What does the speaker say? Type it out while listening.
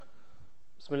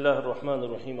بسم الله الرحمن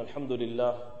الرحيم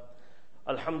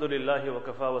الحمد لله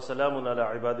وكفى وسلام على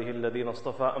عباده الذين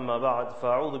اصطفى أما بعد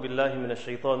فأعوذ بالله من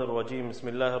الشيطان الرجيم بسم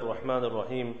الله الرحمن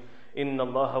الرحيم إن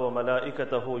الله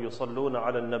وملائكته يصلون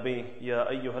على النبي يا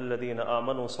أيها الذين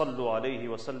آمنوا صلوا عليه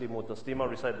وسلموا تسليما.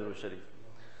 Recite the Sharif.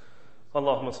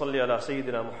 اللهم صل على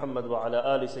سيدنا محمد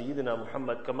وعلى آل سيدنا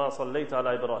محمد كما صليت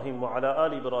على إبراهيم وعلى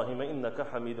آل إبراهيم إنك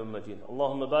حميد مجيد.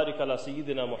 اللهم بارك على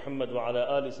سيدنا محمد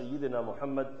وعلى آل سيدنا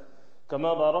محمد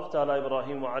كما باركت على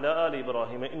إبراهيم وعلى آل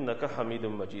إبراهيم إنك حميد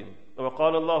مجيد.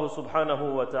 وقال الله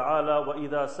سبحانه وتعالى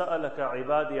وإذا سألك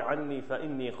عبادي عني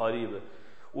فإني قريب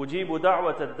أجيب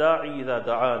دعوة الداعي إذا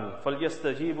دعان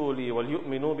فليستجيبوا لي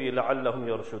وليؤمنوا بي لعلهم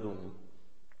يرشدون.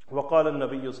 وقال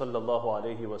النبي صلى الله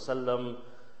عليه وسلم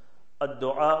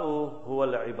الدعاء هو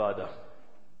العبادة.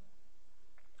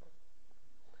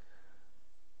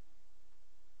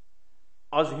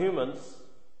 As humans,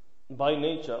 by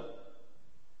nature,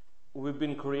 we've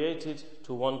been created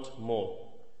to want more.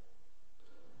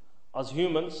 As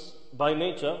humans, by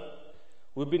nature,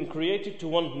 we've been created to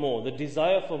want more. The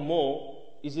desire for more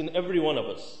is in every one of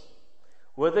us,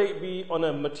 whether it be on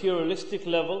a materialistic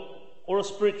level or a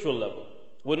spiritual level.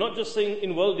 We're not just saying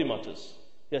in worldly matters.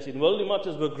 Yes, in worldly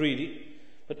matters we're greedy,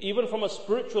 but even from a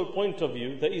spiritual point of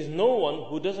view, there is no one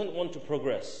who doesn't want to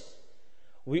progress.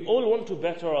 We all want to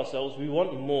better ourselves, we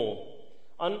want more.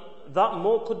 And that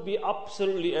more could be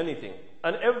absolutely anything.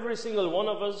 And every single one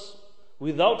of us,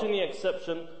 without any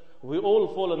exception, we all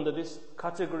fall under this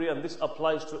category, and this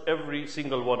applies to every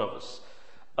single one of us.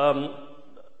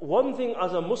 One thing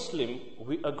as a Muslim,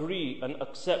 we agree and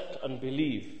accept and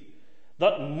believe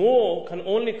that more can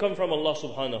only come from Allah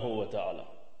subhanahu wa ta'ala,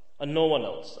 and no one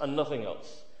else, and nothing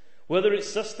else. Whether it's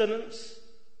sustenance,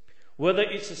 whether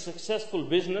it's a successful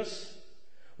business,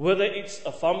 whether it's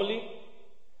a family,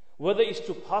 whether it's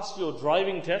to pass your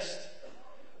driving test,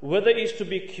 whether it's to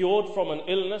be cured from an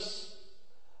illness,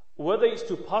 whether it's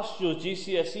to pass your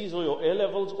GCSEs or your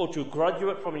A-levels or to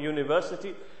graduate from a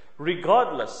university,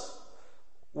 regardless,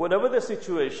 whatever the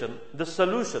situation, the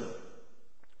solution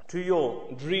to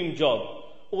your dream job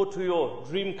or to your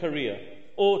dream career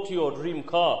or to your dream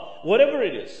car, whatever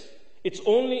it is, it's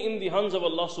only in the hands of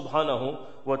Allah subhanahu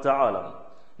wa ta'ala.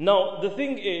 Now, the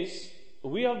thing is,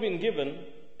 we have been given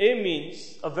a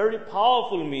means, a very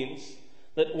powerful means,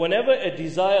 that whenever a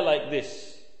desire like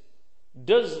this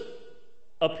does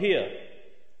appear,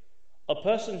 a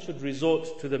person should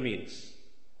resort to the means.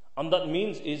 And that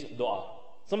means is dua.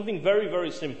 Something very, very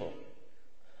simple.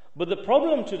 But the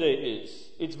problem today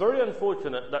is, it's very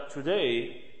unfortunate that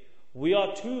today we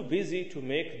are too busy to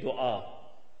make dua.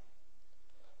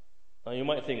 Now you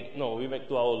might think, no, we make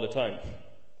dua all the time.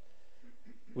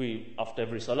 After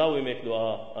every salah, we make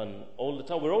dua, and all the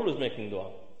time, we're always making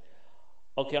dua.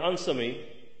 Okay, answer me.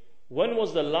 When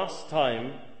was the last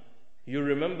time you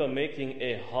remember making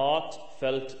a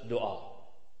heartfelt dua?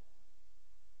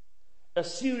 A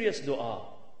serious dua.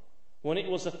 When it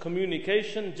was a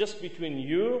communication just between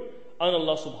you and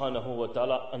Allah subhanahu wa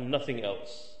ta'ala and nothing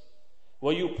else.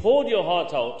 Where you poured your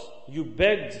heart out, you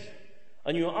begged,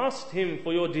 and you asked Him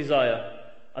for your desire,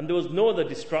 and there was no other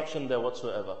distraction there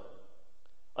whatsoever.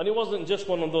 And it wasn't just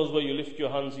one of those where you lift your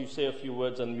hands, you say a few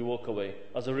words and you walk away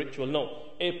as a ritual. No,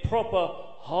 a proper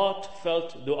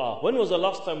heartfelt dua. When was the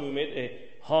last time we made a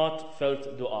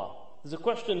heartfelt dua? It's a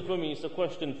question for me, it's a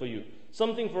question for you.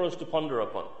 Something for us to ponder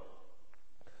upon.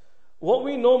 What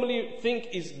we normally think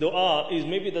is dua is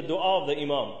maybe the dua of the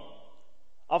imam.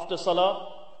 After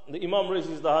salah, the imam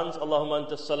raises the hands, Allahumma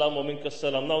antas salam wa minkas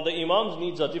salam. Now the imam's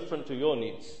needs are different to your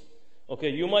needs. Okay,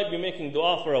 you might be making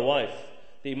dua for a wife.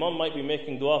 The imam might be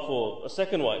making dua for a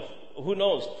second wife. Who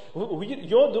knows?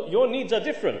 Your needs are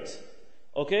different.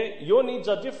 Okay? Your needs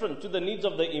are different to the needs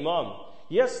of the imam.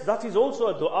 Yes, that is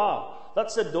also a dua.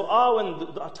 That's a dua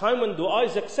a time when dua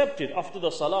is accepted after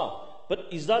the salah. But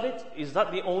is that it? Is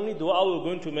that the only dua we're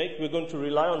going to make? We're going to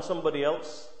rely on somebody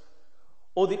else?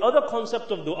 Or the other concept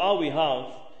of dua we have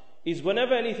is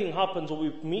whenever anything happens or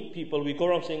we meet people, we go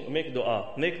around saying, make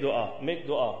dua, make dua, make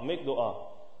dua, make dua.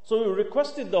 So we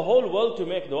requested the whole world to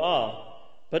make dua,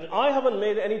 but I haven't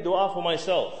made any dua for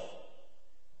myself.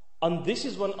 And this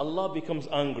is when Allah becomes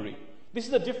angry. This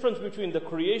is the difference between the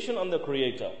creation and the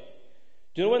creator.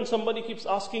 Do you know when somebody keeps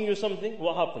asking you something,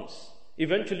 what happens?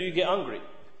 Eventually you get angry.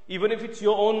 Even if it's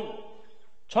your own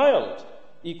child,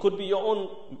 it could be your own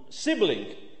sibling,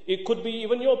 it could be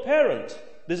even your parent.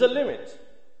 There's a limit.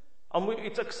 And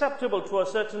it's acceptable to a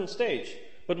certain stage.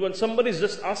 But when somebody's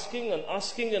just asking and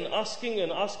asking and asking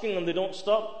and asking and they don't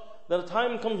stop, then a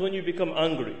time comes when you become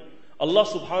angry. Allah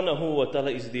subhanahu wa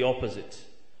ta'ala is the opposite.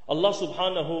 Allah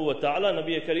subhanahu wa ta'ala,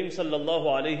 Nabi Kareem sallallahu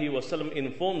alayhi wa sallam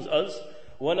informs us,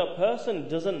 when a person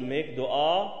doesn't make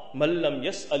dua, مَن لَمْ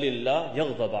يَسْأَلِ اللَّهِ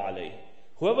يَغْضَبَ عَلَيْهِ.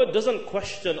 Whoever doesn't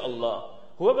question Allah,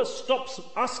 whoever stops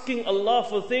asking Allah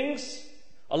for things,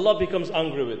 Allah becomes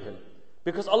angry with him.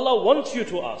 Because Allah wants you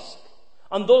to ask.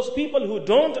 And those people who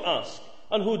don't ask,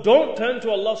 and who don't turn to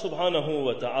Allah subhanahu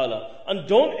wa ta'ala, and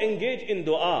don't engage in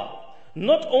dua,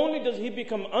 not only does He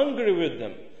become angry with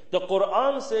them, the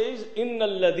Quran says, إِنَّ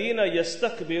الَّذِينَ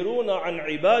يَسْتَكْبِرُونَ عَنْ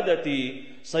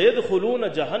عِبَادَتِي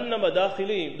سَيَدْخُلُونَ جَهَنَّمَ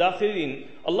دَاخِلِينَ.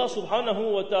 Allah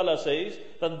subhanahu wa ta'ala says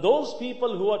that those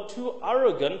people who are too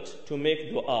arrogant to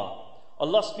make dua.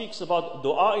 Allah speaks about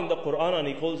dua in the Quran and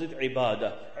He calls it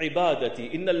ibadah.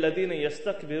 Ibadati. إِنَّ الَّذِينَ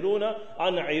يَسْتَكْبِرُونَ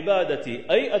عَنْ عِبَادَتي.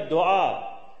 أي الدعاء.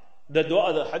 The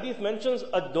dua, the hadith mentions,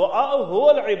 الدعاء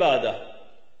هو العبادة.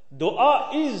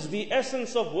 Dua is the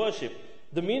essence of worship.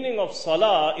 The meaning of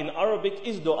salah in Arabic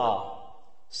is dua.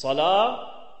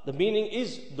 Salah, the meaning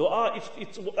is dua.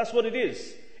 That's what it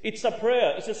is. It's a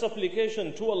prayer. It's a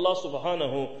supplication to Allah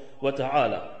subhanahu wa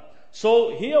ta'ala.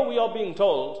 So here we are being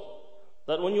told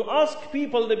that when you ask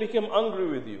people, they become angry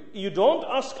with you. You don't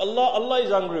ask Allah, Allah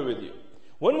is angry with you.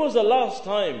 When was the last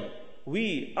time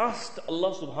we asked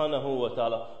Allah subhanahu wa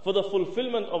ta'ala for the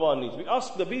fulfillment of our needs? We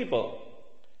ask the people.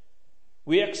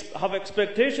 We have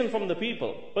expectation from the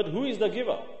people. But who is the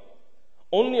giver?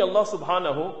 Only Allah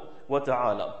subhanahu wa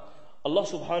ta'ala. Allah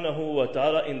subhanahu wa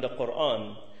ta'ala in the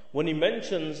Quran, when He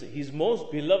mentions His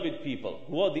most beloved people,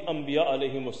 who are the Anbiya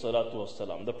alayhimus salatu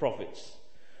wassalam, the prophets,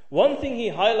 one thing He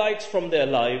highlights from their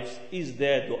lives is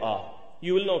their dua.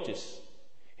 You will notice,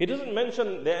 He doesn't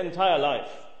mention their entire life.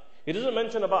 He doesn't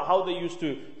mention about how they used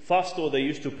to fast or they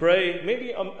used to pray.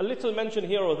 Maybe a little mention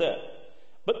here or there.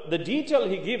 But the detail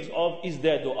He gives of is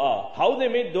their dua. How they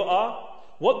made dua,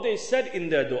 what they said in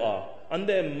their dua, and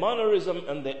their mannerism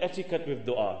and their etiquette with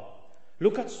dua.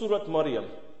 Look at Surah Maryam.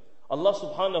 Allah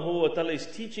subhanahu wa ta'ala is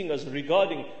teaching us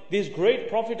regarding this great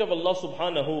prophet of Allah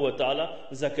subhanahu wa ta'ala,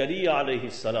 Zakaria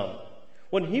alayhi salam.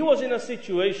 When he was in a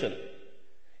situation,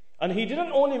 and he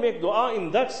didn't only make dua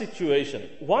in that situation.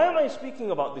 Why am I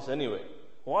speaking about this anyway?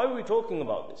 Why are we talking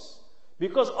about this?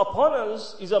 Because upon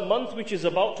us is a month which is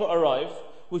about to arrive,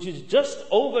 which is just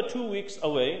over 2 weeks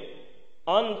away,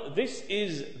 and this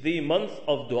is the month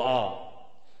of dua.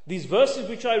 These verses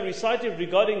which I recited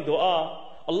regarding dua,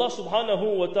 Allah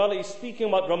subhanahu wa ta'ala is speaking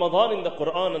about Ramadan in the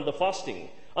Quran and the fasting.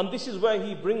 And this is where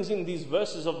He brings in these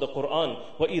verses of the Quran.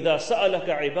 وَإِذَا سَأَلَكَ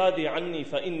عِبَادِي عَنِّي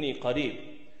فَإِنِّي قَرِيبٌ.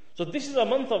 So this is a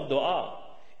month of dua.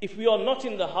 If we are not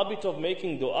in the habit of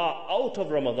making dua out of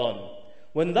Ramadan,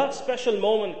 when that special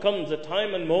moment comes, the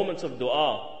time and moments of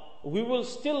dua, we will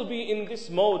still be in this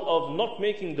mode of not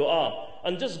making dua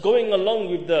and just going along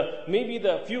with maybe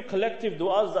the few collective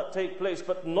duas that take place,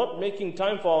 but not making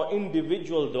time for our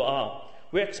individual dua.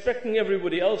 We're expecting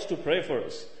everybody else to pray for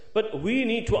us. But we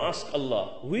need to ask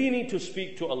Allah. We need to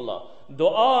speak to Allah.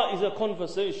 Dua is a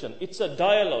conversation. It's a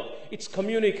dialogue. It's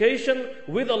communication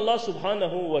with Allah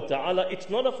subhanahu wa ta'ala. It's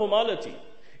not a formality.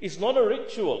 It's not a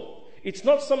ritual. It's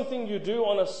not something you do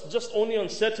just only on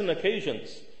certain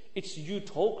occasions. It's you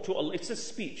talk to Allah. It's a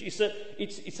speech.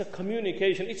 It's a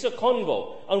communication. It's a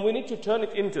convo. And we need to turn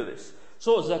it into this.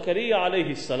 So Zakaria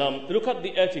alayhi salam, look at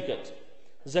the etiquette.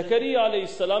 Zakaria alayhi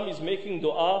salam is making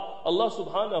dua. Allah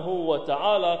subhanahu wa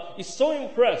ta'ala is so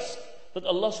impressed that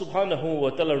Allah subhanahu wa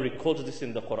ta'ala records this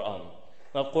in the Quran.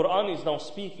 Now Quran is now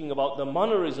speaking about the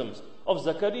mannerisms of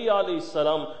Zakaria alayhi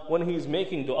salam when he is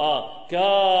making dua.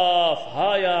 Kaf,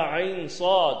 ha ya ayn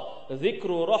sad.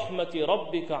 ذكر رحمة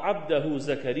ربك عبده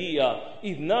زكريا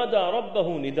إذ نادى ربه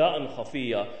نداء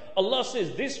خفيا. Allah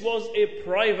says this was a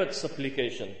private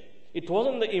supplication. It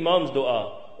wasn't the Imam's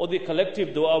dua or the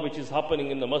collective dua which is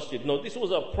happening in the masjid. No, this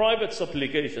was a private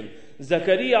supplication.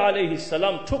 Zakaria alayhi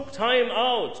salam took time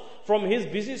out from his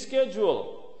busy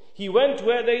schedule. He went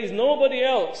where there is nobody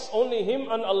else, only him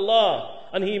and Allah.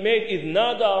 And he made إِذْ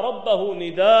نَادَى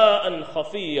رَبَّهُ نِدَاءً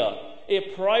خَفِيًّا, a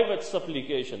private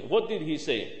supplication. What did he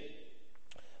say?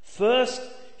 First,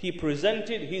 he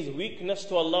presented his weakness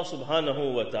to Allah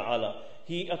subhanahu wa ta'ala.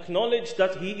 He acknowledged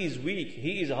that he is weak,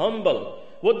 he is humble.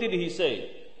 What did he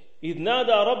say? إِذْ نَادَى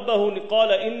رَبَّهُ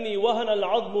قَالَ إِنِّي وَهَنَ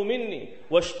الْعَظْمُ مِنِّي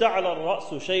وَاشْتَعْلَ الرَّأْسُ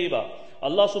شَيْبًا.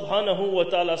 Allah subhanahu wa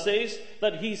ta'ala says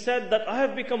that he said that I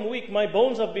have become weak, my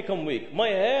bones have become weak, my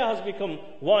hair has become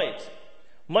white,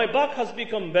 my back has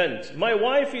become bent, my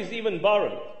wife is even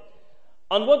barren.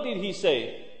 And what did he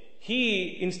say?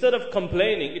 He, instead of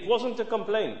complaining, it wasn't a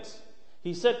complaint.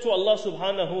 He said to Allah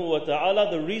subhanahu wa ta'ala,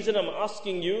 the reason I'm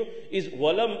asking you is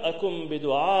وَلَمْ أَكُمْ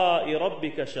بِدُعَاءِ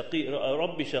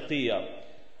رَبِّ شَقِيًّا.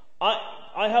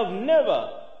 I have never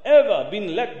ever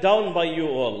been let down by you,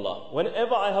 O Allah.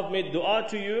 Whenever I have made dua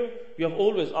to you, you have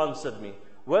always answered me.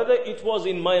 whether it was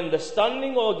in my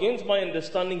understanding or against my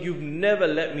understanding, you've never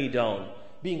let me down.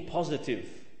 Being positive.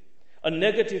 A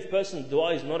negative person's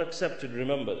dua is not accepted,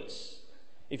 remember this.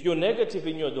 If you're negative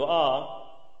in your dua,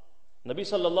 Nabi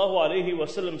sallallahu alayhi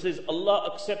wasallam says,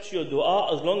 Allah accepts your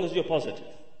dua as long as you're positive.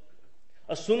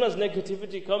 As soon as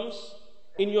negativity comes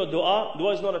in your dua,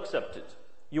 dua is not accepted.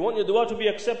 You want your dua to be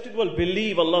accepted? Well,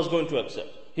 believe Allah is going to accept.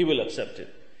 He will accept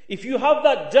it. If you have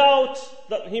that doubt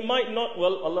that He might not,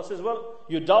 well, Allah says, well,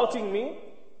 you're doubting me.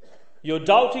 You're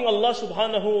doubting Allah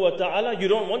subhanahu wa ta'ala. You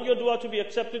don't want your dua to be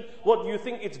accepted. What, you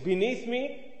think it's beneath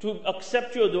me to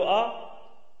accept your dua?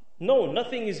 No,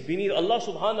 nothing is beneath. Allah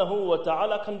subhanahu wa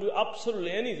ta'ala can do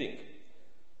absolutely anything.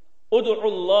 Udu'u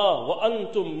Allah wa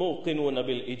antum muqinuna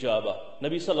bil ijaba.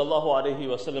 Nabi sallallahu alayhi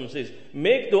wa sallam says,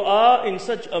 make dua in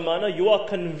such a manner you are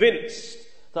convinced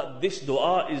that this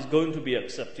dua is going to be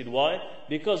accepted. Why?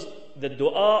 Because the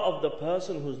dua of the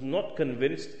person who's not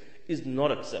convinced is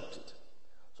not accepted.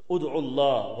 Udu'u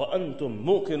Allah wa antum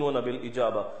muqinuna bil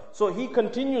ijaba. So he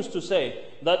continues to say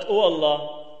that, oh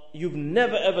Allah, you've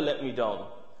never ever let me down.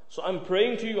 So I'm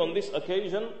praying to you on this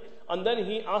occasion. And then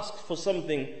he asked for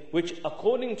something which,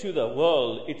 according to the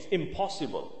world, it's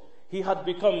impossible. He had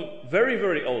become very,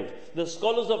 very old. The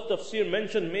scholars of tafsir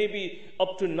mention maybe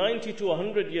up to 90 to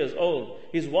 100 years old.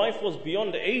 His wife was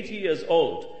beyond 80 years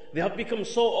old. They have become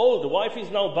so old. The wife is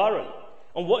now barren.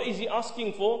 And what is he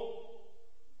asking for?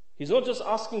 He's not just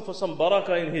asking for some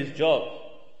barakah in his job.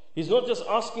 He's not just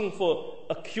asking for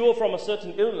a cure from a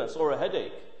certain illness or a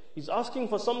headache. He's asking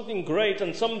for something great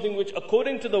and something which,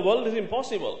 according to the world, is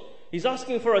impossible. He's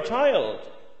asking for a child.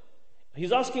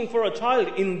 He's asking for a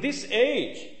child in this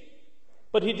age.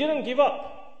 But he didn't give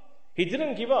up. He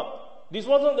didn't give up. This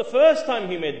wasn't the first time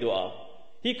he made dua.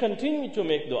 He continued to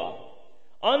make dua.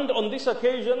 And on this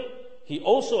occasion, he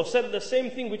also said the same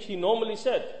thing which he normally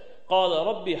said. قال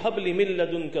ربي هب لي من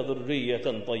لدنك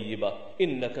ذرية طيبة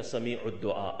إنك سميع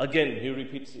الدعاء. Again, he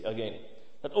repeats it again.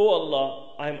 That, oh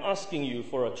Allah, I am asking you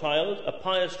for a child, a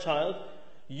pious child.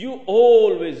 You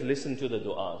always listen to the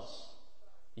du'as.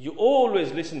 You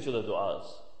always listen to the du'as.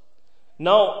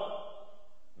 Now,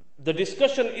 the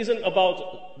discussion isn't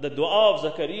about the dua of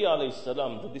Zakaria alayhi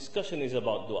salam. The discussion is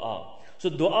about dua. So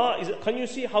dua is, can you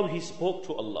see how he spoke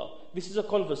to Allah? This is a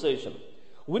conversation.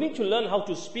 We need to learn how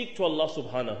to speak to Allah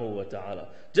subhanahu wa ta'ala.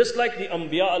 Just like the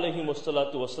Anbiya alayhi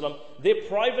wassalatu wassalam, they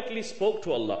privately spoke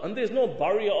to Allah. And there's no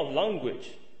barrier of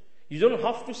language. You don't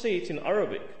have to say it in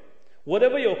Arabic.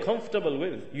 Whatever you're comfortable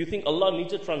with. You think Allah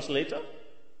needs a translator?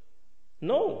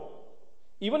 No.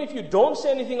 Even if you don't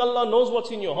say anything, Allah knows what's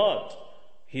in your heart.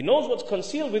 He knows what's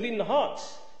concealed within the heart.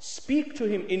 Speak to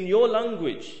Him in your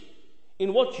language,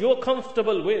 in what you're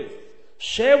comfortable with.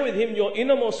 Share with Him your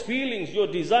innermost feelings, your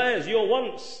desires, your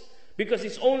wants. Because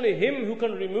it's only Him who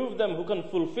can remove them, who can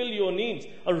fulfill your needs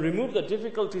and remove the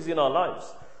difficulties in our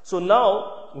lives. So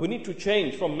now, we need to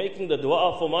change from making the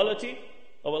dua a formality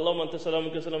of Allahumma anta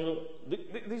salamuka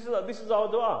salamu. This is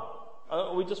our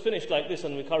dua. We just finish like this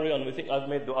and we carry on. We think, I've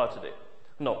made dua today.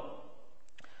 No.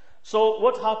 So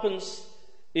what happens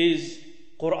is,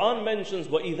 Quran mentions,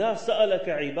 وَإِذَا سَأَلَكَ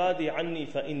عِبَادِي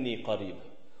عَنِّي فَإِنِّي قَرِيبٌ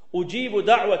أُجِيبُ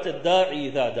دَعْوَةَ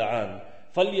الدَّاعِي إِذَا دَعَانِ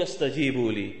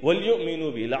فَلْيَسْتَجِيبُوا لِي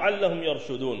وَلْيُؤْمِنُوا بِي لَعَلَّهُمْ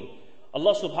يَرْشُدُونَ.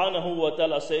 Allah subhanahu wa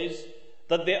ta'ala says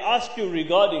that they ask you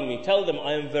regarding me, tell them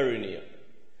I am very near.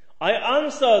 I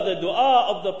answer the dua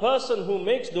of the person who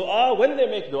makes dua when they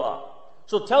make dua.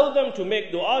 So tell them to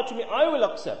make dua to me, I will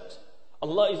accept.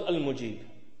 Allah is Al-Mujib.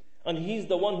 And He's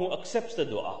the one who accepts the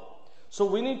dua. So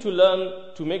we need to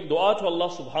learn to make dua to Allah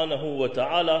subhanahu wa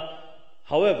ta'ala.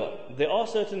 However, there are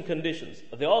certain conditions.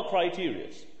 There are criteria.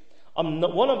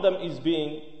 One of them is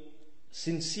being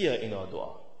sincere in our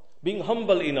dua. Being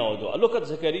humble in our dua. Look at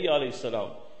Zakaria alayhi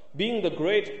salam. Being the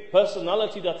great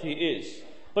personality that he is.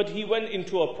 But he went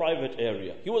into a private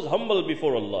area. He was humble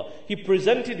before Allah. He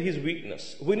presented his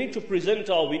weakness. We need to present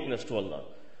our weakness to Allah.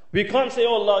 We can't say,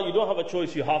 oh Allah, you don't have a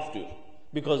choice, you have to.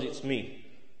 Because it's me.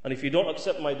 And if you don't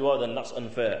accept my dua, then that's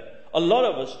unfair. A lot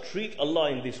of us treat Allah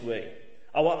in this way.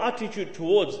 Our attitude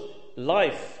towards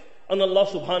life and Allah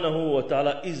subhanahu wa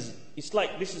ta'ala is, it's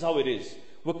like, this is how it is.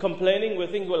 We're complaining, we're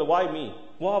thinking, well, why me?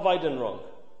 What have I done wrong?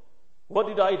 What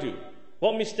did I do?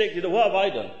 What mistake did I, what have I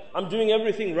done? I'm doing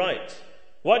everything right.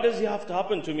 Why does it have to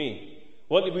happen to me?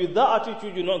 Well, with that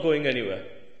attitude, you're not going anywhere.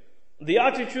 The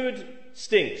attitude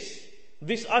stinks.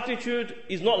 This attitude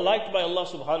is not liked by Allah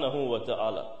subhanahu wa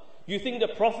ta'ala. You think the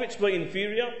prophets were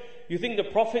inferior? You think the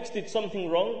prophets did something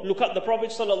wrong? Look at the Prophet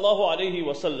sallallahu alaihi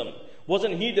wasallam.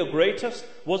 Wasn't he the greatest?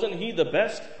 Wasn't he the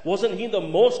best? Wasn't he the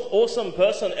most awesome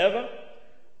person ever?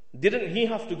 Didn't he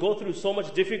have to go through so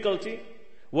much difficulty?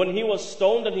 When he was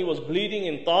stoned and he was bleeding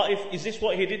in Ta'if, is this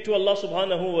what he did to Allah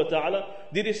subhanahu wa ta'ala?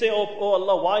 Did he say, oh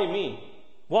Allah, why me?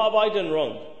 What have I done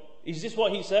wrong? Is this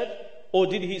what he said? Or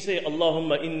did he say,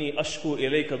 Allahumma inni ashku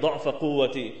ilayka da'fa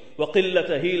quwwati wa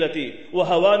qillata hilati wa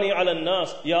hawani ala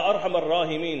nas ya arhamar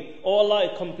rahimin? Oh Allah,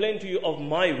 I complain to you of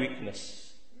my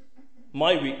weakness.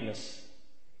 My weakness.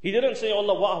 He didn't say,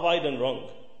 Allah, what have I done wrong?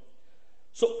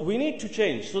 So we need to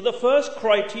change. So the first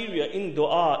criteria in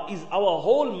dua is our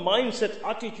whole mindset,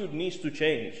 attitude needs to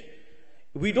change.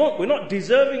 We're not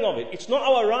deserving of it. It's not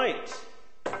our right.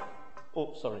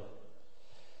 Oh, sorry.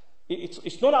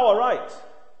 It's not our right.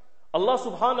 Allah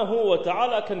subhanahu wa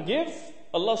ta'ala can give,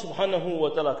 Allah subhanahu wa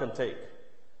ta'ala can take.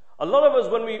 A lot of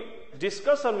us, when we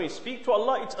discuss and we speak to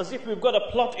Allah, it's as if we've got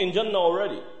a plot in Jannah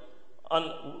already. And,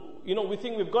 we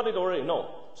think we've got it already. No.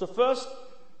 So first,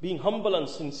 being humble and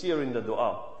sincere in the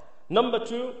dua. Number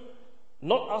two,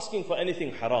 not asking for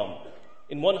anything haram.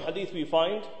 In one hadith we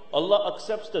find, Allah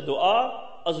accepts the dua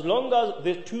as long as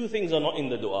the two things are not in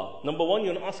the dua. Number one,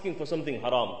 you're not asking for something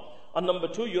haram. And number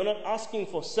two, you're not asking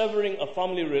for severing a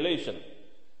family relation.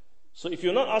 So if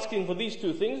you're not asking for these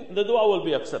two things, the dua will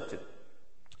be accepted.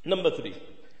 Number three,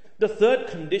 the third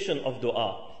condition of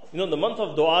dua. The month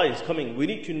of dua is coming. We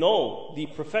need to know the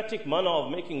prophetic manner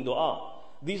of making dua.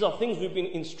 These are things we've been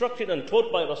instructed and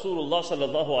taught by Rasulullah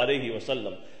sallallahu alaihi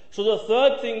wasallam. So the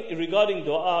third thing regarding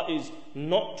dua is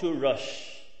not to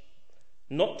rush.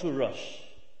 Not to rush.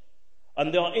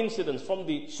 And there are incidents from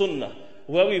the sunnah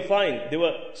where we find there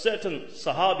were certain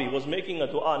sahabi was making a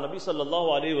dua. Nabi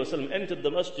sallallahu alaihi wasallam entered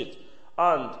the masjid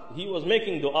and he was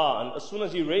making dua, and as soon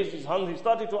as he raised his hands, he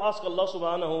started to ask Allah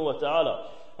subhanahu wa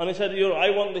ta'ala, and he said, I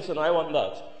want this and I want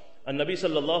that. And Nabi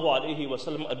sallallahu alaihi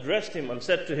wasallam addressed him and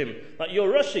said to him that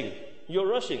you're rushing.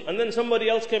 And then somebody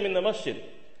else came in the masjid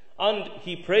and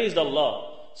he praised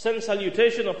Allah, sent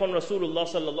salutation upon Rasulullah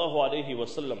sallallahu alaihi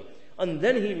wasallam, and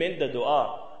then he made the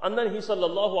dua. And then he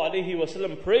sallallahu alaihi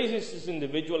wasallam praises this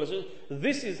individual and says,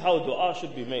 this is how dua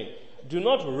should be made. Do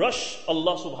not rush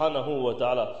Allah subhanahu wa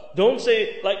ta'ala. Don't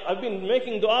say, like, I've been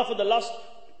making dua for the last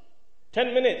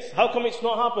 10 minutes. How come it's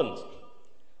not happened?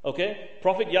 Okay,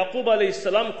 Prophet Yaqub alayhi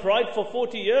salam cried for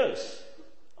 40 years.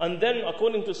 And then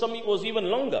according to some it was even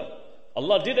longer.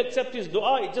 Allah did accept his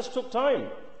dua, it just took time.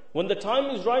 When the time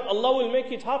is right, Allah will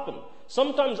make it happen.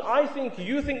 Sometimes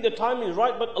you think the time is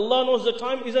right, but Allah knows the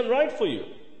time isn't right for you.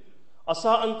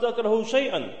 Asa an takrahu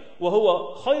shay'an wa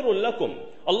huwa khayrun lakum.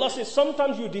 Allah says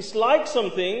sometimes you dislike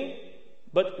something,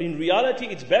 but in reality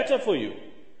it's better for you.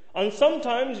 And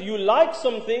sometimes you like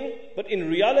something, but in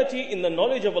reality, in the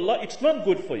knowledge of Allah, it's not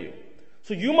good for you.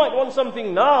 So you might want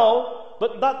something now,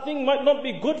 but that thing might not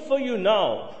be good for you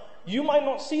now. You might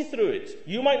not see through it.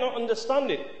 You might not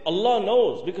understand it. Allah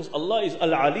knows, because Allah is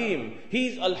Al-Alim.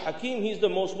 He's Al-Hakim. He's the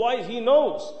most wise. He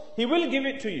knows. He will give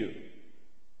it to you.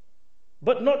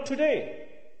 But not today.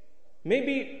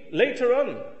 Maybe later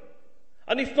on.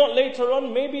 And if not later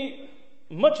on, maybe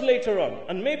much later on.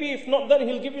 And maybe if not, then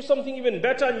He'll give you something even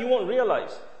better and you won't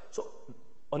realize. So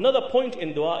another point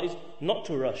in dua is not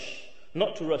to rush.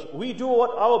 Not to rush. We do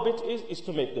what our bit is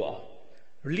to make dua.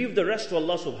 Leave the rest to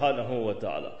Allah subhanahu wa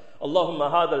ta'ala.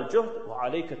 Allahumma hadha al-juhd wa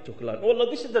alayka at-tuklan. Oh Allah,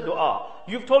 this is the dua.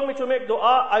 You've told me to make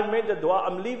dua, I've made the dua.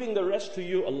 I'm leaving the rest to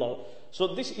you, Allah.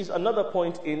 So this is another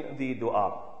point in the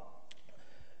dua.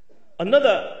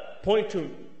 Another point to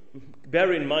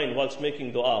bear in mind whilst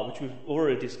making dua, which we've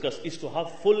already discussed, is to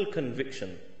have full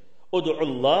conviction. Udu'u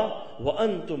Allah wa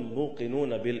antum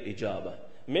muqinuna bil ijaba.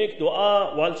 Make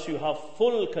dua whilst you have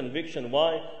full conviction.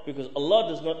 Why? Because Allah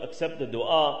does not accept the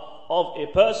dua of a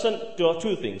person.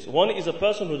 Two things. One is a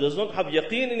person who does not have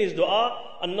yaqeen in his dua,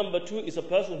 and number two is a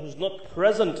person who's not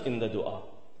present in the dua.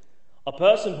 A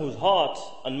person whose heart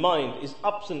and mind is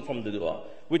absent from the dua,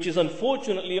 which is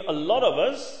unfortunately a lot of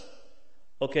us.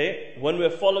 Okay, when we're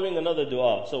following another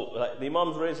dua, so like the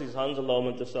Imam's raised his hands,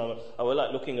 Allahumma tasama, and we're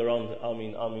like looking around,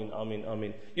 Ameen, Ameen, Ameen,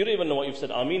 Ameen. You don't even know what you've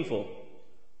said Ameen for.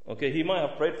 Okay, he might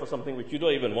have prayed for something which you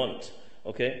don't even want.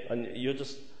 Okay, and you're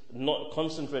just not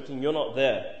concentrating, you're not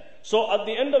there. So at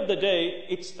the end of the day,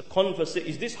 it's a conversation.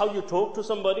 Is this how you talk to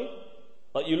somebody?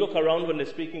 Like you look around when they're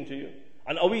speaking to you?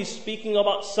 And are we speaking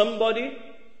about somebody?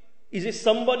 Is it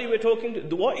somebody we're talking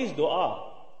to? What is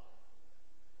dua?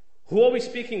 Who are we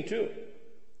speaking to?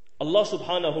 Allah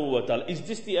subhanahu wa ta'ala. Is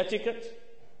this the etiquette?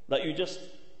 That you just,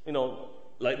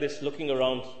 like this, looking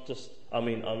around, just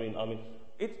Ameen, Ameen, Ameen.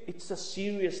 It's a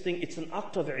serious thing. It's an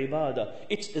act of ibadah.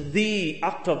 It's the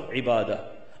act of ibadah.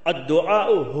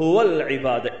 Ad-du'a'u huwa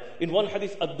al-ibadah. In one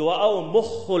hadith, ad-du'a'u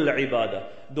mukhul ibadah.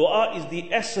 Dua is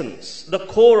the essence, the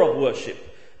core of worship.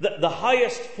 The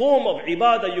highest form of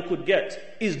ibadah you could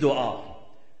get is dua.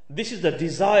 This is the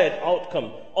desired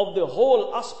outcome of the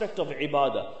whole aspect of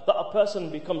ibadah, that a person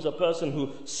becomes a person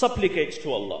who supplicates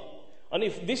to Allah. And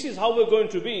if this is how we're going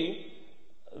to be,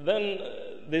 then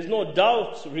there's no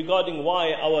doubt regarding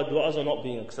why our du'as are not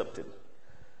being accepted.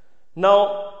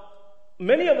 Now,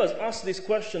 many of us ask this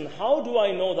question, how do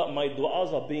I know that my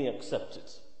du'as are being accepted?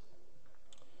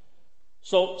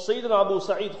 So, Sayyidina Abu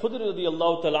Sa'id Khudri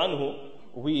radiyallahu ta'ala anhu,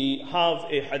 we have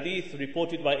a hadith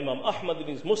reported by Imam Ahmad in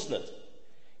his Musnad.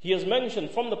 He has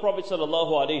mentioned from the Prophet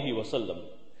sallallahu alaihi wasallam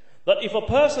that if a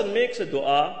person makes a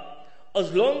dua,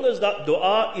 as long as that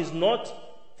dua is not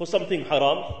for something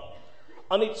haram,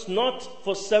 and it's not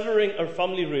for severing a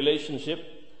family relationship,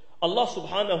 Allah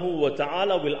subhanahu wa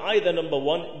ta'ala will either, number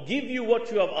one, give you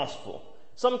what you have asked for.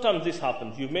 Sometimes this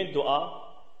happens. You've made dua,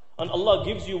 and Allah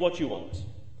gives you what you want.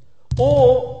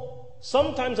 Or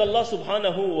sometimes Allah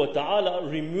subhanahu wa ta'ala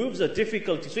removes a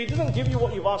difficulty. So He doesn't give you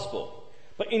what you've asked for,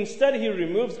 but instead He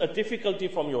removes a difficulty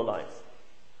from your life.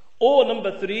 Or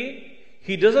number three,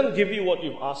 He doesn't give you what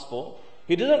you've asked for.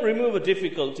 He doesn't remove a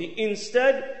difficulty.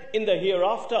 Instead, in the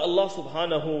hereafter, Allah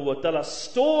subhanahu wa ta'ala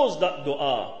stores that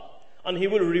dua, and He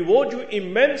will reward you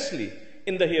immensely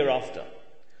in the hereafter.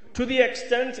 To the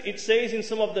extent, it says in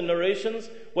some of the narrations,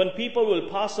 when people will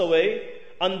pass away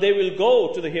and they will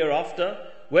go to the hereafter,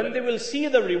 when they will see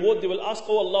the reward, they will ask,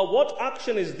 "Oh Allah, what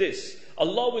action is this?"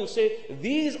 Allah will say,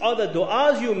 "These are the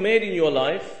du'as you made in your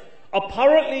life.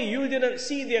 Apparently you didn't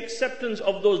see the acceptance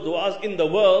of those du'as in the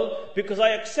world because I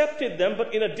accepted them,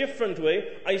 but in a different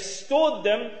way. I stored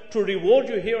them to reward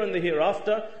you here and the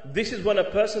hereafter." This is when a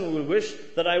person will wish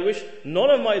that, I wish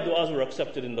none of my du'as were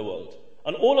accepted in the world,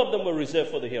 and all of them were reserved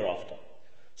for the hereafter.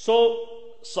 So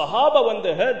Sahaba, when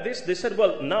they heard this, they said,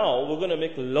 well, now we're going to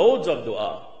make loads of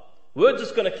dua. We're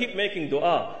just going to keep making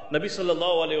dua. Nabi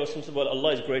sallallahu alayhi wa sallam said, well,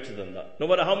 Allah is greater than that. No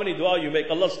matter how many dua you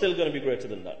make, Allah's still going to be greater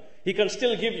than that. He can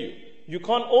still give you. You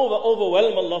can't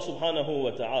overwhelm Allah subhanahu wa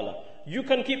ta'ala. You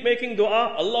can keep making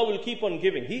dua, Allah will keep on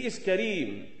giving. He is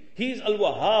Kareem. He is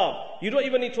Al-Wahhab. You don't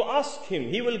even need to ask Him.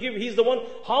 He will give. He's the one.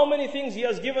 How many things He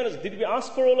has given us? Did we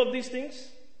ask for all of these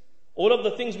things? All of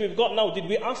the things we've got now, did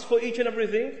we ask for each and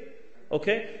everything?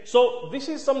 Okay, so this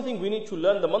is something we need to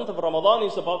learn. The month of Ramadan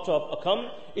is about to come.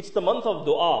 It's the month of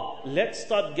dua. Let's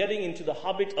start getting into the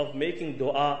habit of making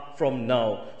dua from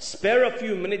now. Spare a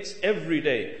few minutes every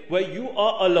day where you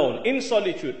are alone, in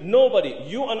solitude, nobody,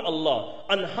 you and Allah,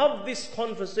 and have this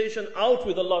conversation out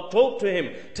with Allah. Talk to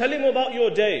Him. Tell Him about your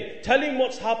day. Tell Him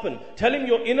what's happened. Tell Him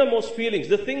your innermost feelings,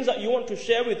 the things that you want to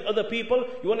share with other people.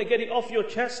 You want to get it off your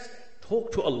chest.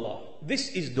 Talk to Allah. This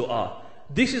is dua.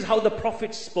 This is how the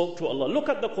prophets spoke to Allah. Look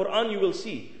at the Quran, you will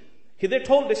see. They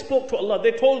spoke to Allah.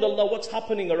 They told Allah what's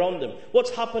happening around them,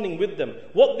 what's happening with them,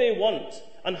 what they want,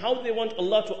 and how they want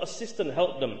Allah to assist and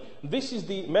help them. This is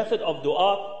the method of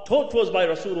dua taught to us by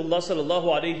Rasulullah sallallahu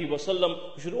alaihi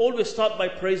wasallam. We should always start by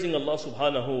praising Allah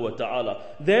subhanahu wa ta'ala.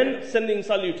 Then sending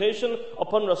salutation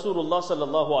upon Rasulullah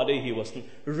sallallahu alaihi wasallam.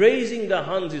 Raising the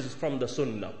hands is from the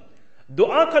sunnah.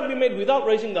 Dua can be made without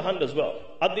raising the hand as well.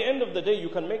 At the end of the day, you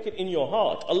can make it in your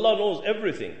heart. Allah knows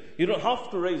everything. You don't have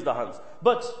to raise the hands.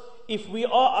 But if we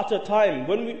are at a time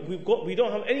when we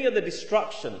don't have any other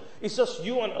distraction, it's just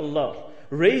you and Allah.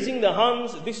 Raising the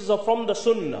hands, this is from the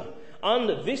sunnah.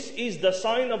 And this is the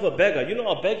sign of a beggar. You know,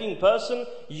 a begging person,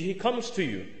 he comes to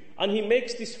you. And he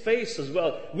makes this face as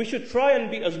well. We should try and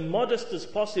be as modest as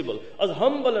possible, as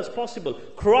humble as possible.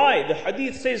 Cry. The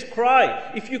hadith says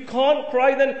cry. If you can't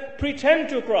cry, then pretend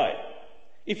to cry.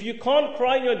 If you can't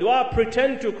cry in your dua,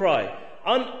 pretend to cry.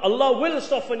 And Allah will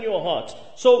soften your heart.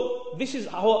 So this is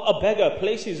how a beggar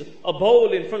places a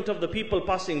bowl in front of the people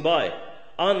passing by.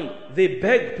 And they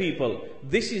beg people.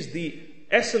 This is the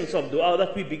essence of dua,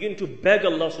 that we begin to beg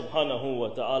Allah subhanahu wa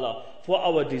ta'ala for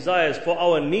our desires, for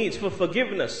our needs, for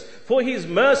forgiveness, for His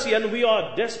mercy. And we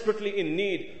are desperately in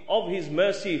need of His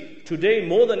mercy today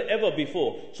more than ever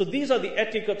before. So these are the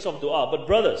etiquettes of dua. But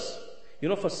brothers,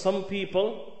 for some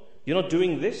people,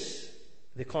 doing this,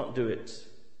 they can't do it.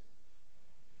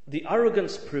 The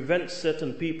arrogance prevents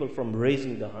certain people from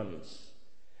raising their hands.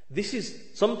 This is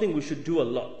something we should do a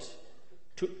lot.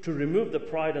 To remove the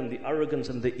pride and the arrogance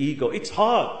and the ego. It's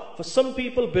hard. For some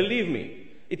people, believe me,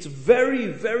 it's very,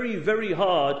 very, very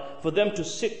hard for them to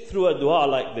sit through a dua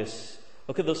like this.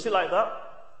 Okay, they'll sit like that.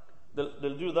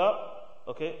 They'll do that.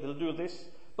 Okay, they'll do this.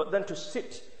 But then to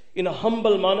sit in a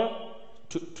humble manner,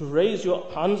 to raise your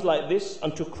hands like this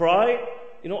and to cry,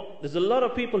 there's a lot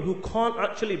of people who can't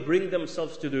actually bring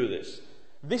themselves to do this.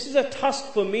 This is a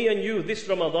task for me and you this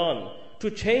Ramadan, to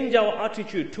change our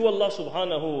attitude to Allah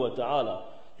subhanahu wa ta'ala.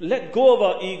 let go of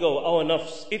our ego, our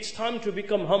nafs. It's time to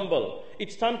become humble.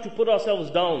 It's time to put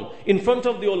ourselves down in front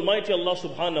of the Almighty Allah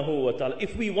subhanahu wa ta'ala.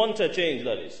 If we want a change,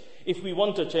 that is. If we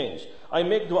want to change. I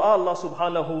make dua, Allah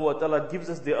subhanahu wa ta'ala gives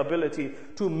us the ability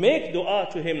to make dua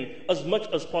to Him as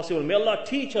much as possible. May Allah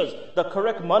teach us the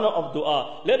correct manner of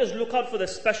dua. Let us look out for the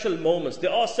special moments.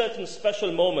 There are certain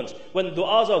special moments when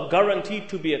duas are guaranteed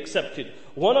to be accepted.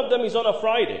 One of them is on a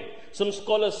Friday. Some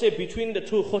scholars say between the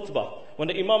two khutbah. When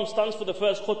the Imam stands for the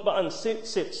first khutbah and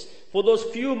sits, for those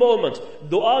few moments,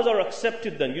 du'as are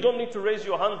accepted then. You don't need to raise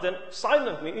your hand then.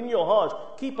 Silently, in your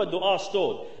heart, keep a du'a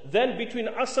stored. Then between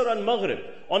Asr and Maghrib,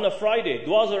 on a Friday,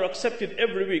 du'as are accepted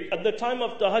every week. At the time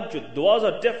of Tahajjud, du'as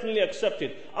are definitely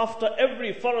accepted. After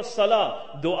every Farz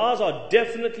Salah, du'as are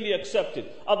definitely accepted.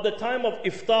 At the time of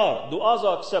Iftar, du'as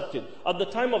are accepted. At the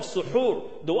time of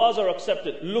Suhoor, du'as are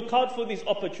accepted. Look out for these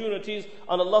opportunities,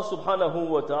 and Allah subhanahu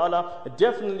wa ta'ala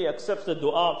definitely accepts the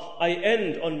du'a. I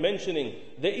end on mentioning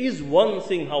there is one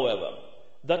thing, however,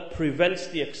 that prevents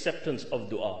the acceptance of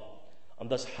dua, and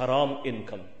that's haram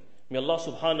income. May Allah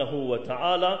subhanahu wa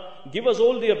ta'ala give us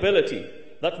all the ability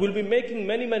that we'll be making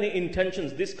many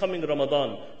intentions this coming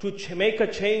Ramadan to make a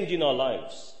change in our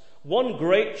lives. One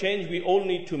great change we all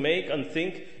need to make and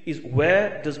think is,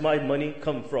 where does my money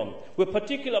come from? We're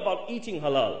particular about eating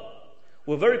halal.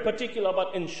 We're very particular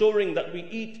about ensuring that we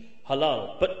eat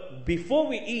halal. But before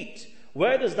we eat,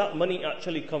 where does that money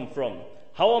actually come from?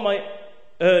 How am I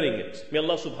earning it? May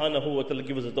Allah subhanahu wa ta'ala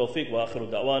give us the tawfiq wa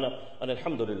akhiru da'wana and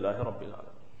alhamdulillahi rabbil alamin.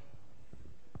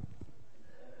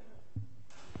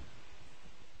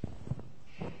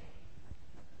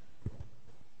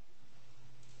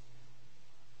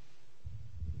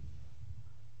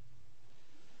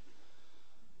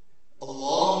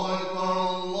 Allahu Akbar,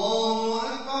 Allahu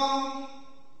Akbar,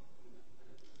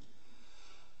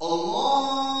 Allahu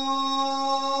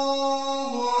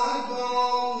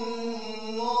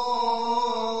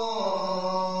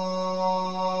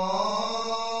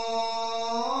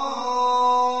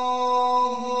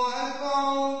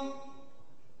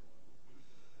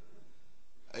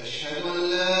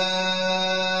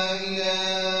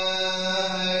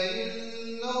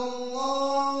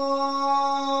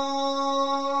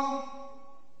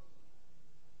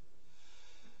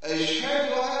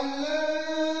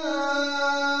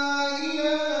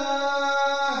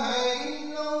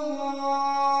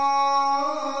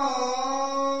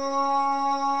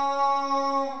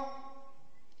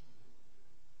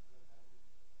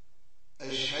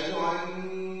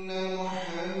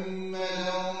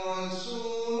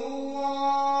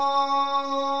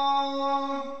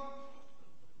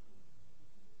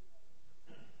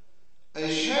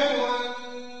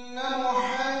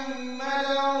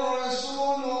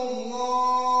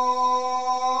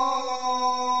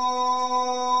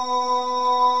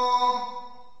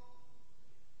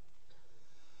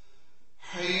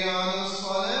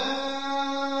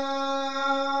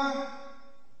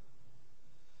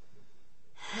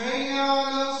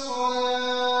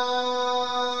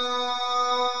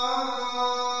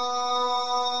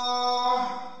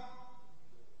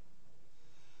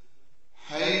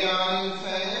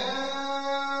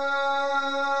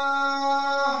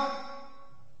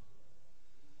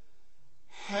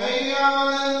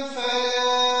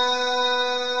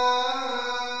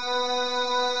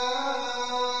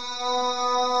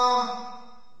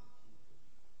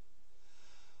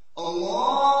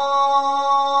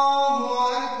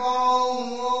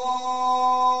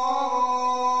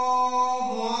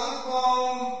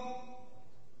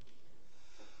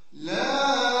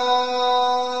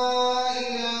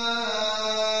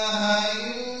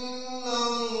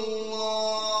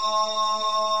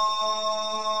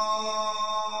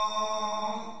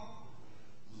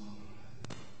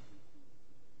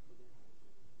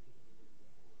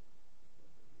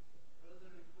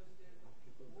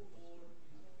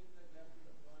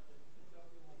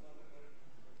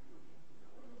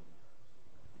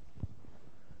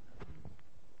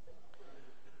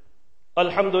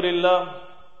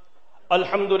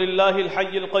الحمد لله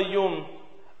الحي القيوم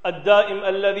الدائم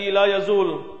الذي لا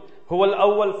يزول هو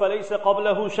الأول فليس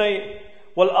قبله شيء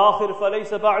والآخر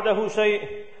فليس بعده شيء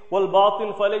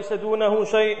والباطن فليس دونه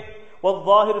شيء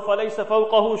والظاهر فليس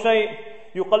فوقه شيء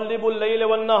يقلب الليل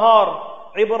والنهار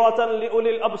عبرة لأولي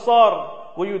الأبصار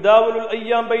ويداول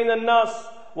الأيام بين الناس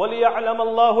وليعلم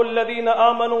الله الذين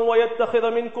آمنوا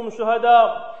ويتخذ منكم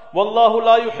شهداء والله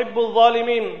لا يحب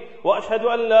الظالمين وأشهد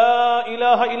أن لا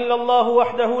إله إلا الله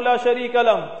وحده لا شريك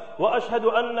له وأشهد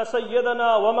أن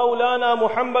سيدنا ومولانا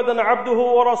محمدا عبده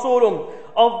ورسوله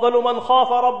أفضل من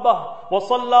خاف ربه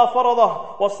وصلى فرضه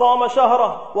وصام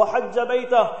شهره وحج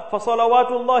بيته،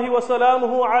 فصلوات الله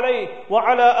وسلامه عليه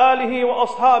وعلى آله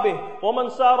وأصحابه ومن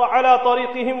سار على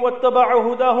طريقهم واتبع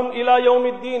هداهم إلى يوم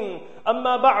الدين.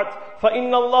 أما بعد،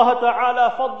 فإن الله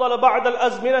تعالى فضل بعض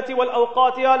الأزمنة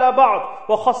والأوقات على بعض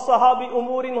وخصها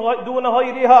بأمور دون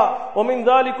غيرها، ومن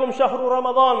ذلكم شهر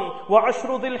رمضان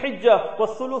وعشر ذي الحجة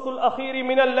والثلث الأخير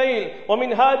من الليل،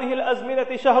 ومن هذه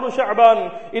الأزمنة شهر شعبان،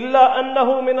 إلا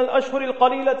أنه من الأشهر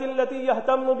القليلة التي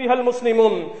يهتم بها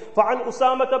المسلمون. فعن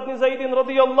أسامة بن زيد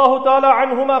رضي الله تعالى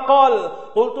عنهما قال: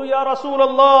 قلت يا رسول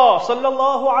الله صلى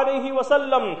الله عليه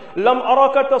وسلم: لم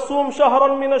أرك تصوم شهرا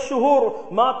من الشهور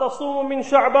ما تصوم من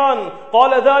شعبان.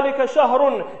 قال: ذلك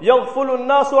شهر يغفل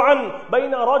الناس عنه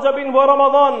بين رجب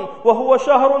ورمضان، وهو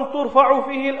شهر ترفع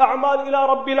فيه الأعمال إلى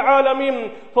رب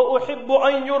العالمين، فأحب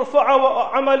أن يرفع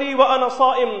عملي وأنا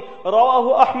صائم.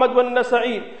 رواه أحمد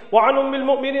والنسائي. وعن أم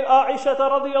المؤمنين عائشة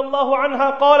رضي الله عنها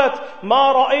قالت: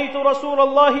 ما رأيت رسول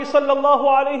الله صلى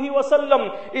الله عليه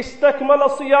وسلم استكمل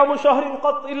صيام شهر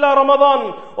قط إلا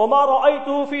رمضان، وما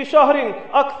رأيته في شهر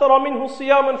أكثر منه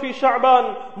صياما في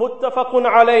شعبان. متفق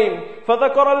عليه.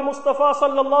 فذكر المصطفى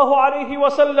صلى الله عليه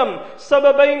وسلم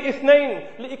سببين اثنين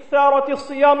لإكثارة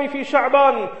الصيام في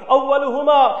شعبان: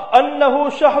 أولهما أنه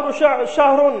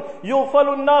شهر يغفل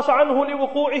الناس عنه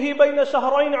لوقوعه بين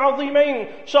شهرين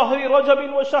عظيمين، شهر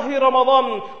رجب وشهر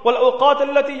رمضان، والأوقات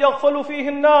التي يغفل فيه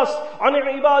الناس عن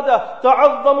العبادة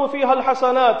تعظم فيها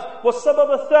الحسنات.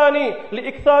 والسبب الثاني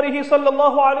لإكثاره صلى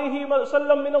الله عليه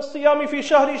وسلم من الصيام في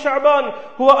شهر شعبان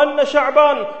هو أن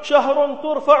شعبان شهر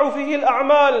ترفع فيه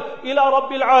الأعمال إلى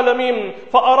رب العالمين،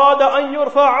 فأراد أن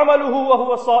يرفع عمله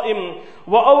وهو صائم.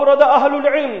 وأورد أهل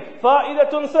العلم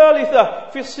فائدة ثالثة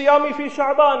في الصيام في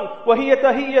شعبان، وهي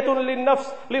تهية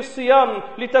للنفس للصيام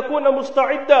لتكون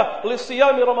مستعدة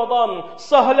للصيام رمضان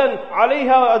سهلا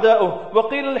عليها أداؤه.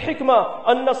 وقيل الحكمة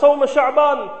أن صوم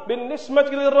شعبان بالنسبة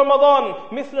لرمضان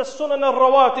مثل السنن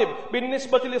الرواتب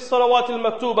بالنسبة للصلوات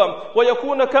المكتوبة،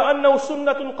 ويكون كأنه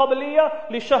سنة قبلية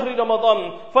لشهر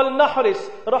رمضان.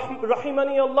 فلنحرص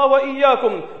رحمني الله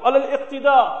وإياكم على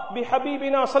الاقتداء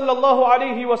بحبيبنا صلى الله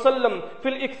عليه وسلم في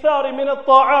الإكثار من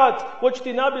الطاعات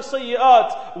واجتناب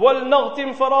السيئات،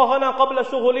 ولنغتم فراغنا قبل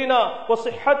شغلنا،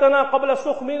 وصحتنا قبل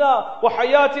سقمنا،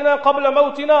 وحياتنا قبل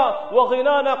موتنا،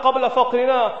 وغنانا قبل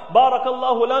فقرنا. بارك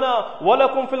الله لنا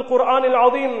ولكم في القرآن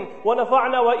العظيم،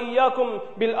 ونفعنا وإياكم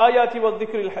بالآيات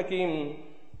والذكر الحكيم.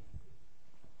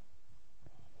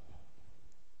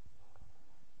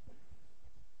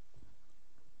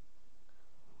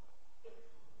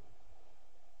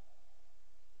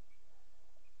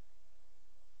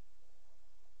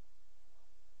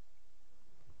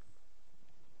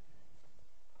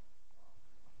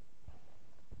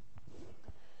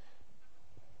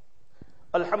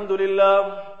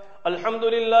 الحمد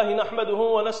لله نحمده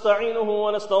ونستعينه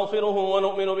ونستغفره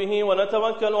ونؤمن به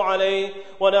ونتوكل عليه،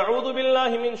 ونعوذ بالله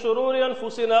من شرور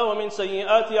أنفسنا ومن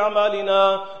سيئات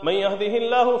أعمالنا. من يهده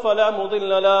الله فلا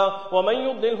مضل له، ومن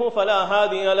يضلله فلا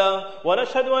هادي له.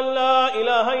 ونشهد أن لا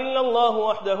إله إلا الله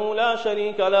وحده لا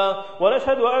شريك له،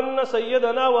 ونشهد أن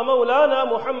سيدنا ومولانا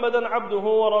محمدا عبده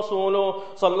ورسوله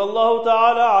صلى الله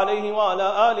تعالى عليه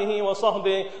وعلى آله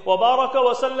وصحبه وبارك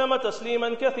وسلم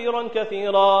تسليما كثيرا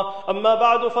كثيرا. أما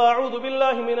بعد، فأعوذ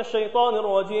بالله من الشيطان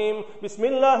الرجيم. بسم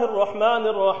الله الرحمن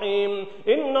الرحيم.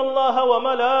 إن الله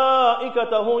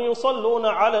وملائكته يصلون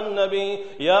على النبي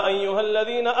يا أيها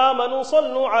الذين آمنوا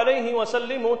صلوا عليه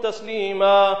وسلموا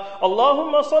تسليما.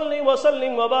 اللهم صل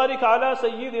وسلم وبارك على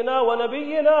سيدنا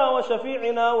ونبينا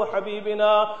وشفيعنا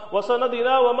وحبيبنا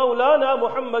وسندنا ومولانا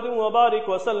محمد وبارك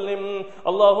وسلم.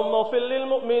 اللهم اغفر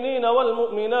للمؤمنين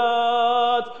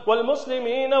والمؤمنات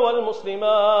والمسلمين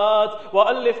والمسلمات،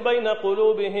 وألف بين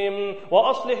قلوبهم،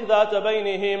 وأصلح ذات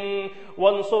بينهم،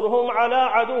 وانصرهم على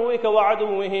عدوك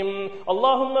وعدوهم.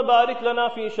 اللهم بارك لنا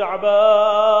في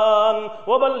شعبان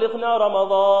وبلغنا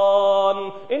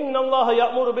رمضان. إن الله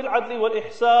يأمر بالعدل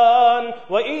والإحسان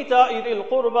وإيتاء ذي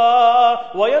القربى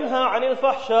وينهى عن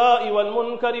الفحشاء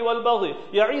والمنكر والبغي،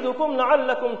 يعظكم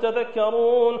لعلكم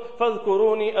تذكرون.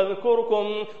 فاذكروني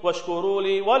أذكركم واشكروا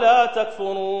لي ولا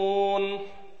تكفرون.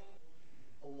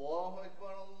 الله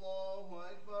أكبر الله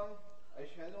أكبر.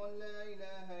 أشهد أن لا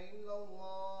إله إلا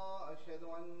الله. أشهد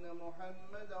أن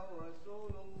محمدا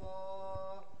رسول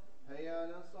الله. هيا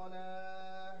على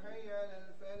الصلاة هيا على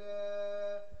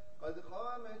الفلاح، قد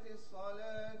قامت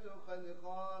الصلاة قد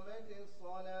قامت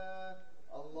الصلاة.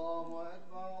 الله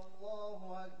أكبر الله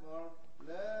أكبر.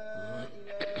 لا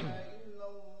إله إلا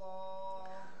الله.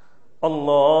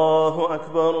 الله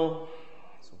أكبر.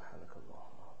 سبحانك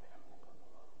اللهم وبحمدك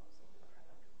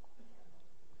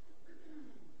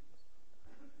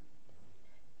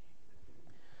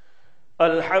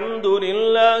الحمد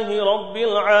لله رب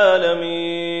العالمين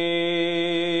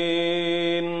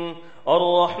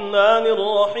الرحمن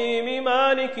الرحيم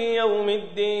مالك يوم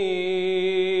الدين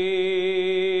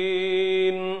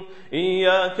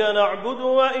إياك نعبد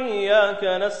وإياك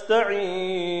نستعين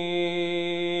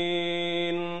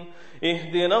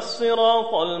اهدنا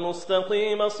الصراط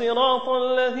المستقيم صراط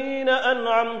الذين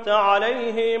أنعمت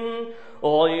عليهم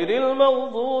غير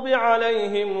المغضوب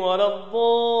عليهم ولا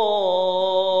الضالين.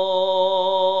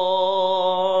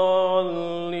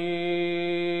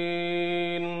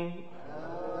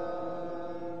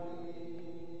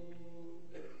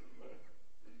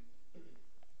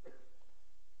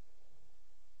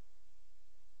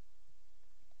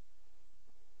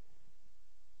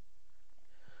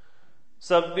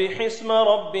 سبح اسم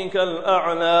ربك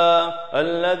الأعلى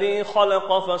الذي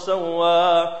خلق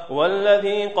فسوى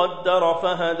والذي قدر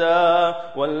فهدى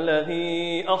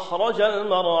والذي أخرج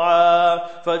المرعى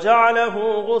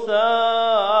فجعله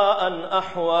غثاء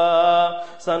أحوى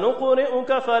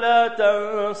سنقرئك فلا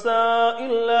تنسى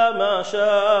إلا ما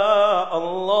شاء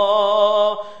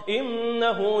الله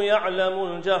إنه يعلم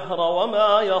الجهر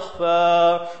وما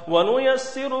يخفى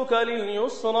ونيسرك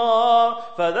لليسرى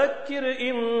فذكر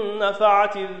إن نفعت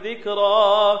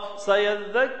الذكرى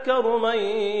سيذكر من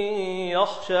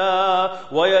يخشى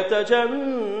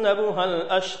ويتجنبها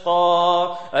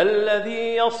الأشقى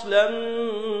الذي يصلى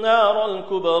النار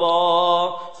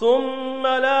الكبرى ثم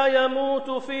لا يموت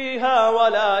فيها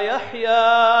ولا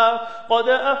يحيا قد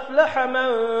أفلح من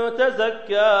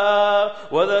تزكى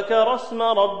وذكر اسم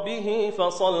ربه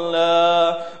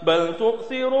فصلى بل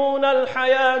تؤثرون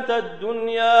الحياة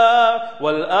الدنيا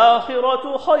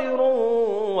والآخرة خير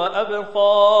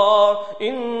وأبقى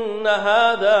إن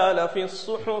هذا لفي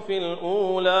الصحف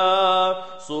الأولى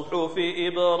صحف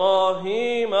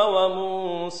إبراهيم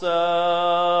وموسى.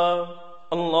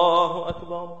 الله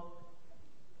أكبر.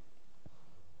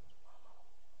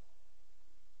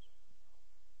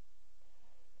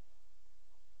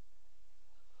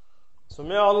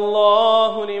 سمع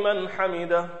الله لمن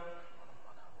حمده.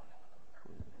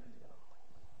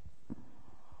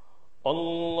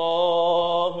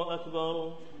 الله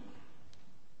أكبر.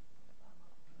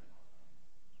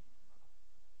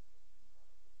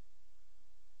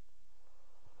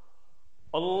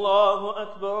 الله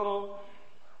أكبر.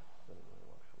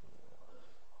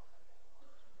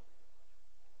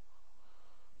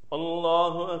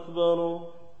 الله أكبر.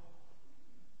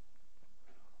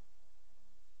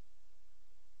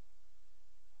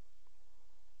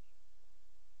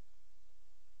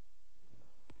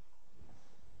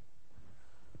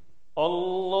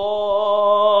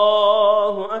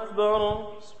 الله أكبر.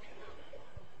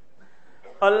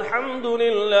 الحمد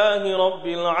لله رب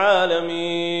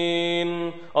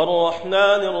العالمين الرحمن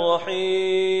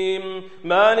الرحيم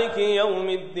مالك يوم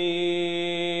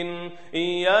الدين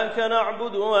إياك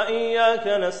نعبد وإياك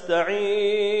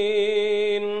نستعين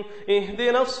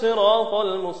اهدنا الصراط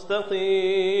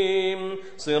المستقيم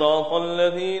صراط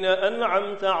الذين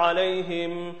أنعمت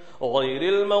عليهم غير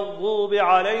المغضوب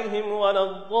عليهم ولا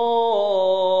الضالين.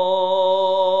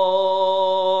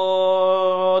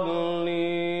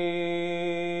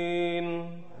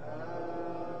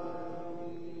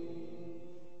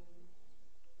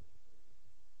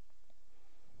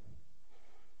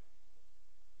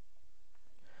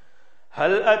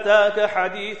 هل أتاك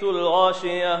حديث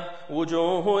الغاشية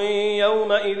وجوه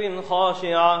يومئذ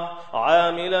خاشعة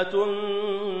عاملة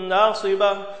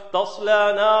ناصبة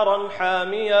تصلى نارا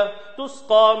حامية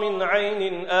تسقى من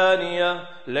عين آنية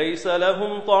ليس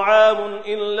لهم طعام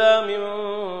إلا من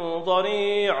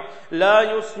ضريع لا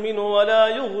يسمن ولا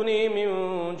يغني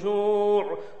من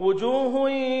جوع وجوه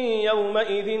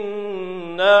يومئذ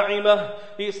ناعمة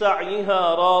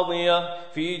لسعيها راضية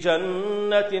في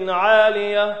جنة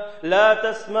عالية لا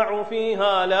تسمع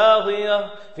فيها لاغية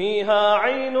فيها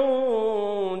عين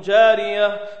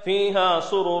جارية فيها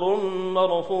سرر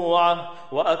مرفوعة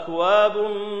وأكواب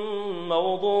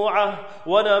موضوعة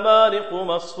ونمارق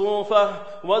مصفوفة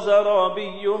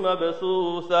وزرابي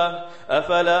مبثوثة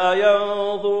أفلا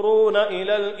ينظرون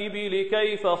إلى الإبل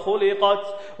كيف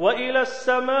خلقت وإلى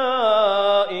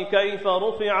السماء كيف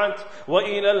رفعت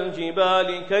وإلى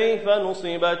الجبال كيف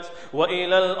نصبت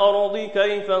وإلى الأرض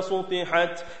كيف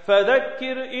سطحت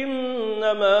فذكر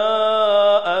إنما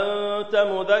أنت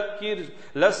مذكر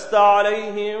لست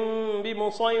عليهم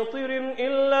بمسيطر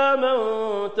إلا من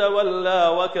تولى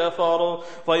وكفر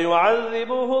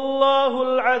فيعذبه الله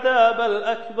العذاب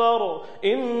الأكبر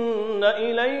إن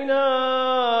إلينا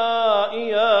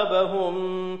إيابهم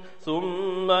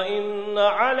ثم إن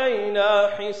علينا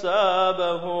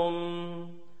حسابهم.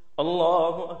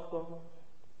 الله أكبر.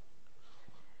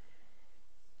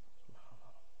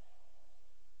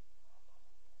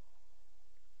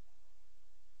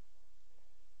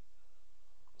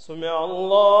 سمع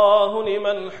الله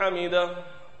لمن حمده.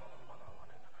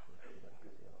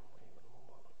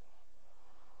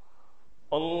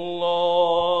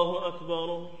 الله أكبر.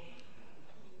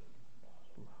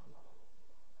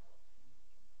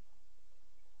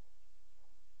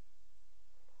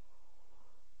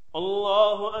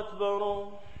 الله أكبر.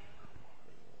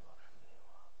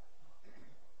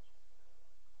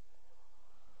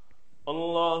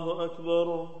 الله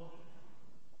أكبر.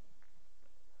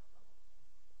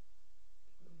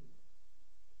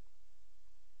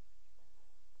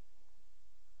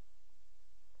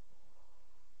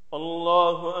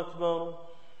 الله أكبر.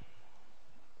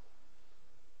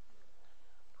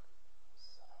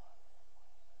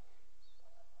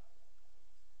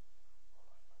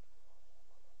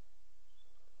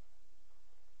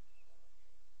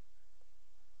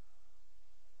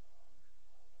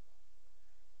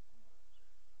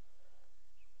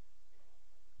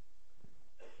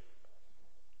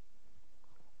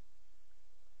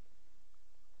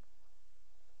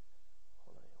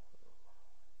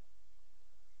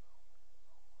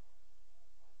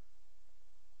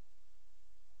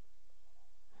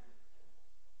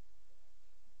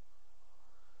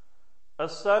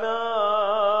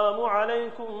 السلام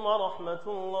عليكم ورحمة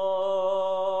الله.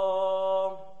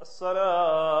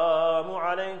 السلام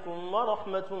عليكم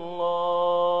ورحمة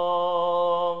الله.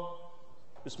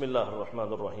 بسم الله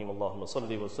الرحمن الرحيم. اللهم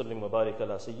صل وسلم وبارك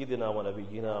على سيدنا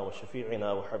ونبينا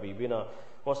وشفيعنا وحبيبنا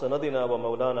وسندنا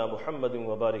ومولانا محمد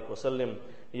وبارك وسلم.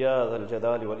 يا ذا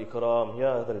الجلال والإكرام،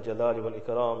 يا ذا الجلال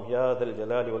والإكرام، يا ذا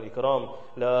الجلال والإكرام.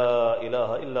 لا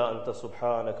إله إلا أنت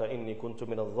سبحانك إني كنت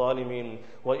من الظالمين.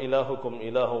 وإلهكم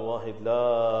إله واحد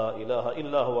لا إله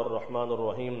إلا هو الرحمن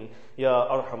الرحيم.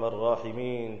 يا أرحم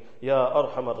الراحمين، يا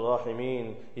أرحم الراحمين،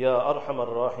 يا أرحم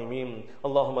الراحمين.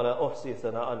 اللهم لا أحصي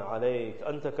ثناء عليك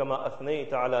أنت كما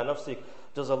أثنيت على نفسك.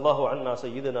 جزا الله عنا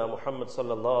سيدنا محمد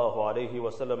صلى الله عليه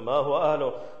وسلم ما هو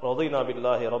أهله. رضينا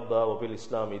بالله ربا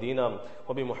وبالإسلام دينا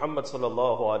وبمحمد صلى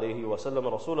الله عليه وسلم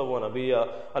رسولا ونبيا.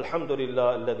 الحمد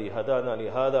لله الذي هدانا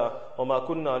لهذا وما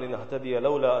كنا لنهتدي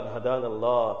لولا أن هدانا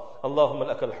الله. اللهم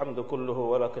لك الحمد كله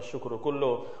ولك الشكر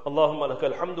كله. اللهم لك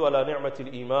الحمد على نعمة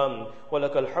الإيمان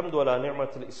ولك الحمد على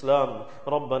نعمة الإسلام.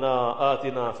 ربنا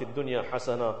آتنا في الدنيا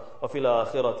حسنة وفي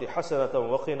الآخرة حسنة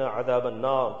وقنا عذاب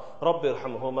النار. رب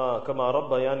ارحمهما كما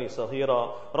ربياني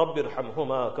صغيرا. رب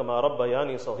ارحمهما كما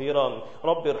ربياني صغيرا.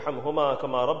 رب ارحمهما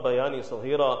كما ربياني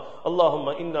صغيرا. اللهم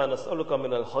إنا نسألك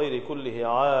من الخير كله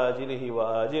عاجله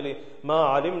وآجله ما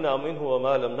علمنا منه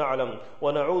وما لم نعلم،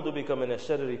 ونعوذ بك من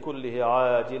الشر كله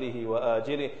عاجله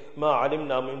وآجله ما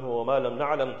علمنا منه وما لم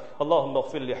نعلم. اللهم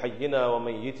اغفر لحينا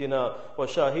وميتنا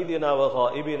وشاهدنا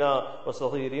وغائبنا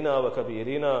وصغيرنا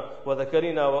وكبيرنا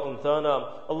وذكرنا وأنثانا.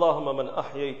 اللهم من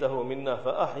أحييته منا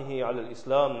فأحيه على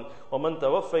الإسلام، ومن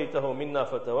توفيته منا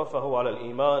فتوفه على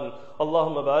الإيمان.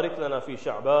 اللهم بارك لنا في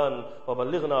شعبان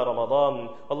وبلغنا رمضان.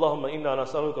 اللهم إنا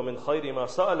نسألك من خير ما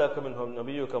سألك منه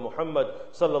نبيك محمد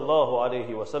صلى الله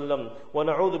عليه وسلم،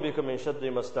 ونعوذ بك من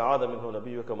شر ما استعاذ منه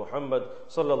نبيك محمد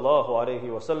صلى الله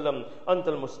عليه وسلم. أنت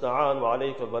المستعان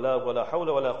وعليك البلاغ ولا حول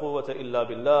ولا قوة إلا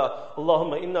بالله.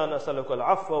 اللهم إنا نسألك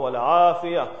العفو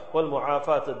والعافية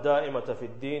والمعافاة الدائمة في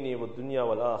الدين والدنيا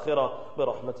والآخرة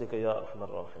برحمتك يا أرحم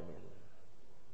الراحمين.